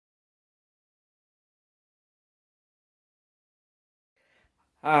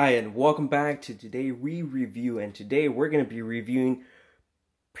Hi, and welcome back to Today We Review, and today we're going to be reviewing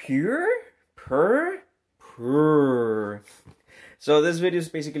PUR. So this video is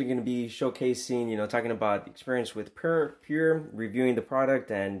basically going to be showcasing, talking about the experience with PUR, reviewing the product,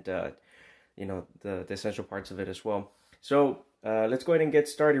 and, the essential parts of it as well. So let's go ahead and get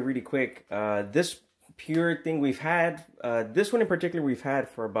started really quick. This PUR thing we've had, this one in particular we've had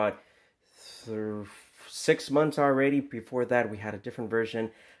for about 6 months already. Before that, we had a different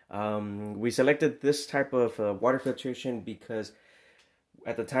version. We selected this type of water filtration because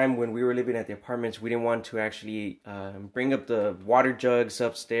at the time when we were living at the apartments, we didn't want to actually bring up the water jugs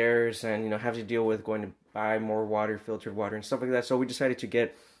upstairs and have to deal with going to buy more water, filtered water and stuff like that. So we decided to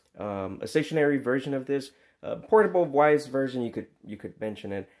get a stationary version of this, portable wise version, you could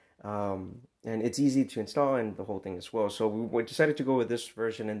mention it. And it's easy to install and the whole thing as well. So we decided to go with this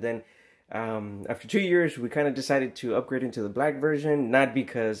version, and then after 2 years, we kind of decided to upgrade into the black version, not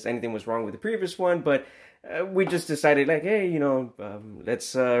because anything was wrong with the previous one, but we just decided like, hey,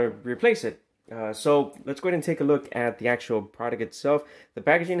 let's replace it. So let's go ahead and take a look at the actual product itself. The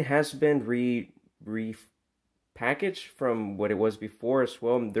packaging has been repackaged from what it was before as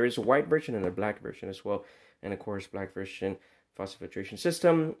well. There is a white version and a black version as well, and of course, black version faucet filtration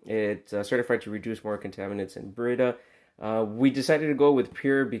system. It's certified to reduce more contaminants and Brita. We decided to go with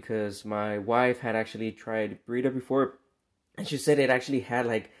PUR because my wife had actually tried Brita before, and she said it actually had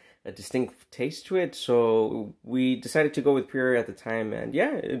like a distinct taste to it. So we decided to go with PUR at the time, and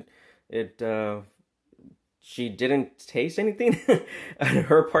yeah, she didn't taste anything on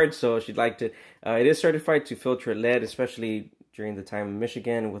her part, so she liked it. It is certified to filter lead, especially during the time in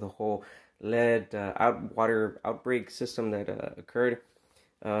Michigan with a whole lead water outbreak system that occurred.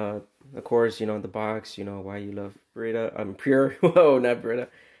 Of course, the box, why you love Brita, PUR, whoa, not Brita.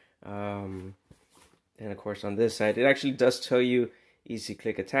 And of course on this side, it actually does tell you easy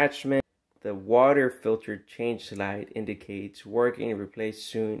click attachment. The water filter change light indicates working, replace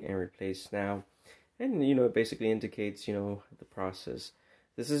soon, and replace now. And, it basically indicates, the process.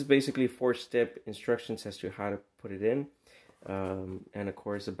 This is basically 4-step instructions as to how to put it in. And of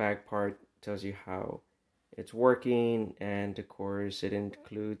course, the back part tells you how it's working, and of course it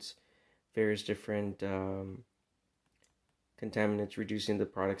includes various different contaminants, reducing the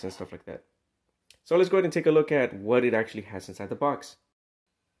products and stuff like that. So let's go ahead and take a look at what it actually has inside the box.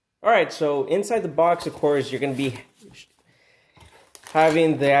 Alright, so inside the box, of course, you're going to be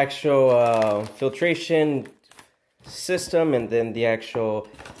having the actual filtration system, and then the actual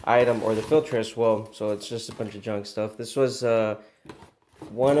item or the filter as well. So it's just a bunch of junk stuff. This was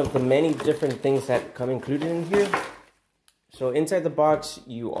one of the many different things that come included in here. So inside the box,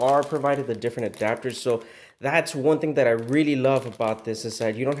 you are provided the different adapters. So that's one thing that I really love about this, is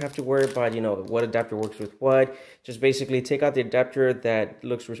that you don't have to worry about, what adapter works with what. Just basically take out the adapter that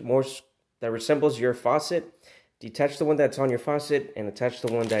looks that resembles your faucet, detach the one that's on your faucet, and attach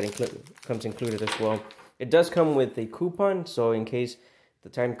the one that comes included as well. It does come with a coupon, so in case the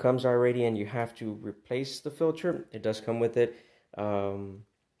time comes already and you have to replace the filter, it does come with it. So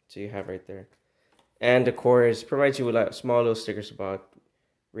you have right there, and of course provides you with like small little stickers about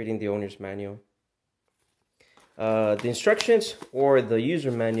reading the owner's manual. The instructions or the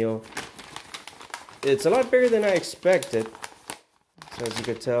user manual, it's a lot bigger than I expected, so as you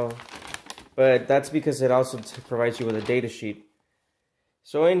could tell, but that's because it also provides you with a data sheet.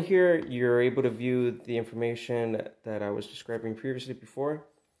 So in here you're able to view the information that I was describing previously before,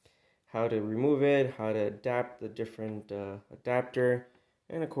 how to remove it, how to adapt the different adapter,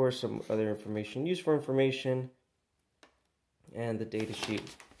 and of course some other information, useful information, and the data sheet.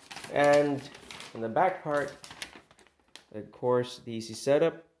 And in the back part, of course, the easy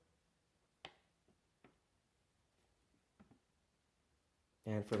setup,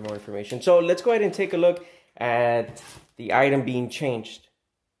 and for more information. So let's go ahead and take a look at the item being changed.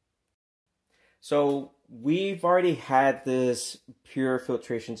 So we've already had this PUR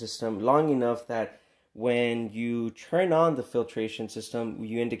filtration system long enough that when you turn on the filtration system,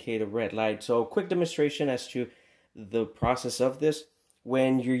 you indicate a red light. So quick demonstration as to the process of this.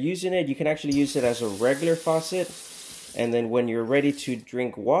 When you're using it, you can actually use it as a regular faucet. And then when you're ready to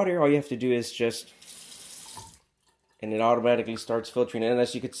drink water, all you have to do is and it automatically starts filtering. And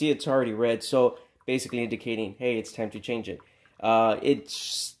as you can see, it's already red. So basically indicating, hey, it's time to change it. It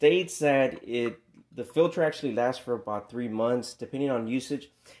states that the filter actually lasts for about 3 months. Depending on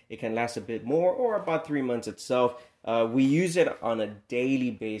usage, it can last a bit more, or about 3 months itself. We use it on a daily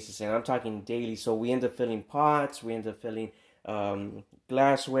basis, and I'm talking daily. So we end up filling pots, we end up filling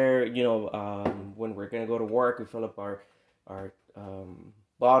glassware. When we're gonna go to work, we fill up our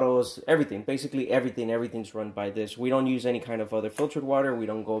bottles, everything. Basically everything's run by this. We don't use any kind of other filtered water. We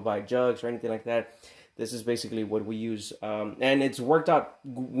don't go buy jugs or anything like that. This is basically what we use, and it's worked out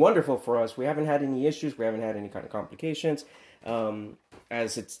wonderful for us. We haven't had any issues. We haven't had any kind of complications.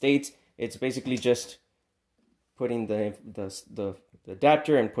 As it states, it's basically just putting the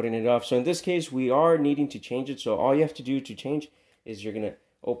adapter and putting it off. So in this case, we are needing to change it. So all you have to do to change is you're gonna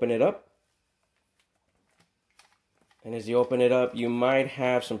open it up, and as you open it up, you might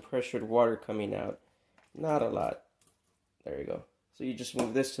have some pressured water coming out. Not a lot. There you go. So you just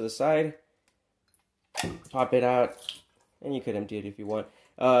move this to the side, pop it out, and you could empty it if you want.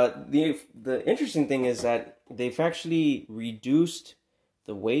 The interesting thing is that they've actually reduced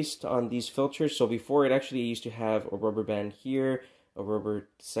the waste on these filters. So before, it actually used to have a rubber band here, a rubber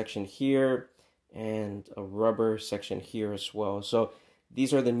section here, and a rubber section here as well. So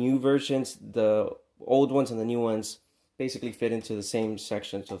these are the new versions. The old ones and the new ones basically fit into the same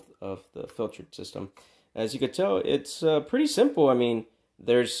sections of the filtered system. As you could tell, it's pretty simple. I mean,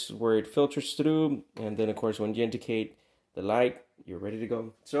 there's where it filters through, and then of course when you indicate the light, you're ready to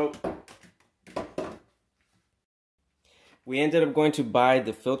go. So we ended up going to buy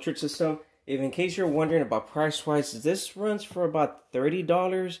the filtered system. If in case you're wondering about price wise, this runs for about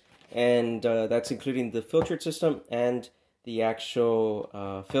 $30, and that's including the filtered system and the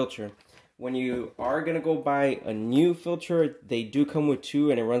actual filter. When you are gonna go buy a new filter, they do come with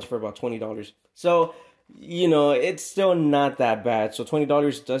two, and it runs for about $20. So you know, it's still not that bad. So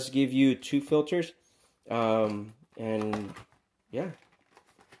 $20 does give you two filters, and yeah.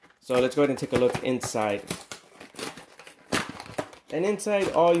 So let's go ahead and take a look inside. And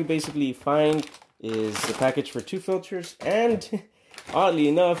inside, all you basically find is the package for two filters, and oddly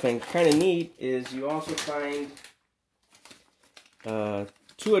enough, and kind of neat, is you also find $2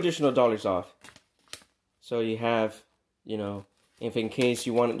 additional off. So you have, you know, if in case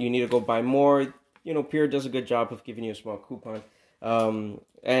you need to go buy more, you know, PUR does a good job of giving you a small coupon.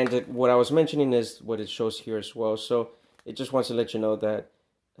 And what I was mentioning is what it shows here as well. So it just wants to let you know that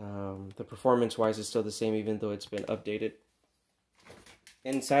the performance-wise is still the same, even though it's been updated.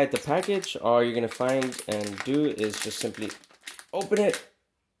 Inside the package, all you're going to find and do is just simply open it.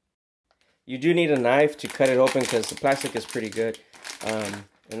 You do need a knife to cut it open because the plastic is pretty good.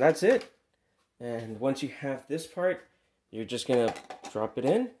 And that's it. And once you have this part, you're just going to drop it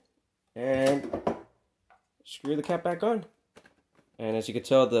in and screw the cap back on. And as you can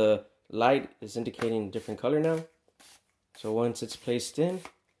tell, the light is indicating a different color now. So once it's placed in,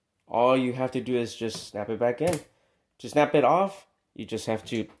 all you have to do is just snap it back in. To snap it off, you just have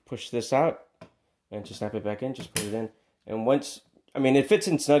to push this out, and to snap it back in, just put it in. And once, I mean, it fits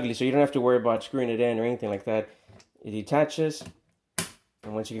in snugly, so you don't have to worry about screwing it in or anything like that. It detaches,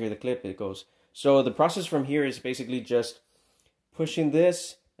 and once you hear the clip, it goes. So the process from here is basically just pushing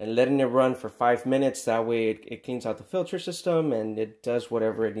this and letting it run for 5 minutes. That way it cleans out the filter system and it does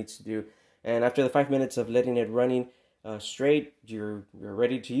whatever it needs to do. And after the 5 minutes of letting it running straight, you're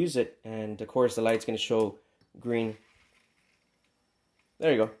ready to use it. And of course the light's going to show green.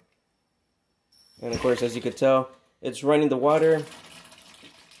 There you go. And of course, as you could tell, it's running the water,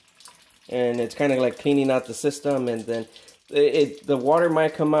 and it's kind of like cleaning out the system. And then the water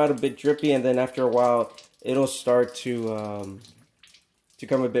might come out a bit drippy, and then after a while it'll start to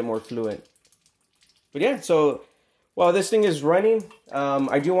become a bit more fluid. But yeah, so while this thing is running,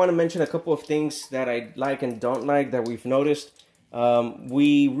 I do want to mention a couple of things that I like and don't like that we've noticed.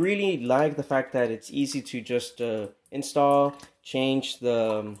 We really like the fact that it's easy to just install, change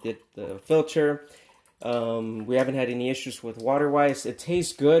the filter. We haven't had any issues with water-wise. It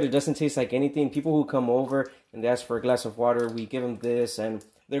tastes good. It doesn't taste like anything. People who come over and they ask for a glass of water, we give them this, and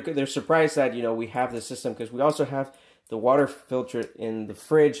they're surprised that, you know, we have the system, because we also have the water filter in the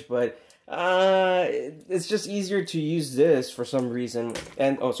fridge, but it's just easier to use this for some reason.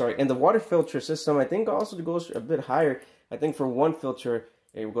 And and the water filter system, I think, also goes a bit higher. I think for one filter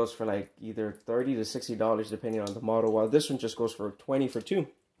it goes for like either $30 to $60 depending on the model, while this one just goes for $20 for two.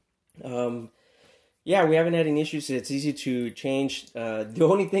 Yeah, we haven't had any issues. It's easy to change. The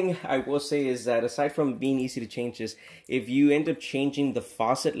only thing I will say is that aside from being easy to change, is if you end up changing the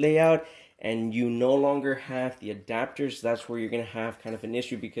faucet layout and you no longer have the adapters, that's where you're going to have kind of an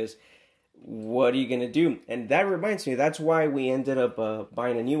issue, because what are you going to do? And that reminds me, that's why we ended up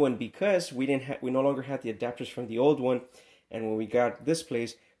buying a new one, because we no longer had the adapters from the old one. And when we got this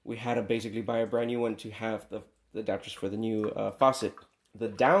place, we had to basically buy a brand new one to have the adapters for the new faucet. The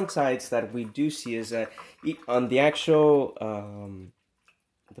downsides that we do see is that on the actual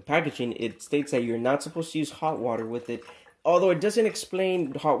the packaging, it states that you're not supposed to use hot water with it, although it doesn't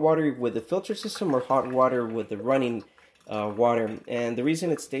explain hot water with the filter system or hot water with the running water. And the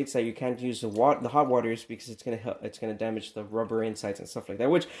reason it states that you can't use the hot water is because it's gonna damage the rubber insides and stuff like that.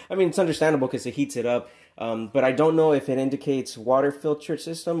 Which, I mean, it's understandable because it heats it up. But I don't know if it indicates water filter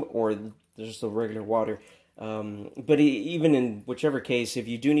system or just the regular water. But even in whichever case, if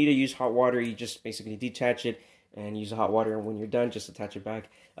you do need to use hot water, you just basically detach it and use the hot water, and when you're done, just attach it back.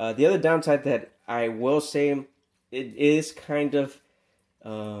 The other downside that I will say, it is kind of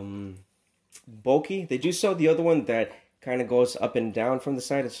bulky. They do sell the other one that kind of goes up and down from the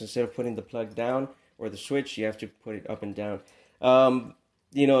side. It's instead of putting the plug down or the switch, you have to put it up and down.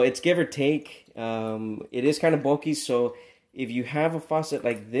 You know, it's give or take. It is kind of bulky, so if you have a faucet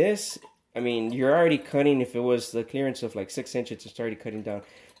like this, I mean, you're already cutting, if it was the clearance of like 6 inches, it's already cutting down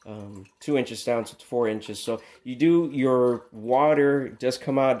 2 inches down to 4 inches. So your water does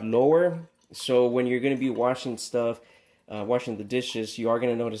come out lower. So when you're going to be washing stuff, washing the dishes, you are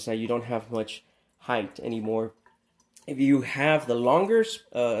going to notice that you don't have much height anymore. If you have the longer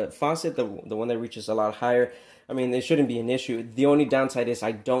faucet, the one that reaches a lot higher, I mean, it shouldn't be an issue. The only downside is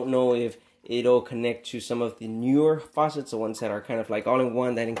I don't know if it'll connect to some of the newer faucets, the ones that are kind of like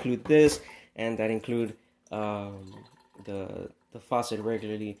all-in-one, that include this and that include the faucet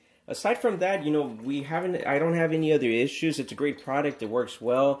regularly. Aside from that, you know, I don't have any other issues. It's a great product. It works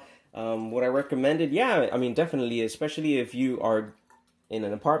well. Would I recommend it? Yeah, I mean, definitely, especially if you are in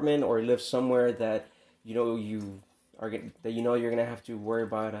an apartment or live somewhere that you're gonna have to worry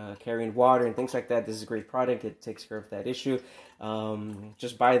about carrying water and things like that. This is a great product. It takes care of that issue.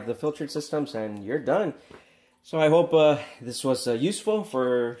 Just buy the filtered systems and you're done. So I hope this was useful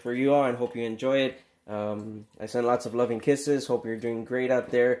for you all, and hope you enjoy it. I send lots of loving kisses. Hope you're doing great out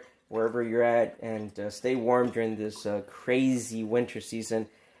there wherever you're at, and stay warm during this crazy winter season.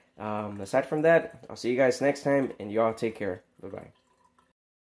 Aside from that, I'll see you guys next time, and you all take care. Bye-bye.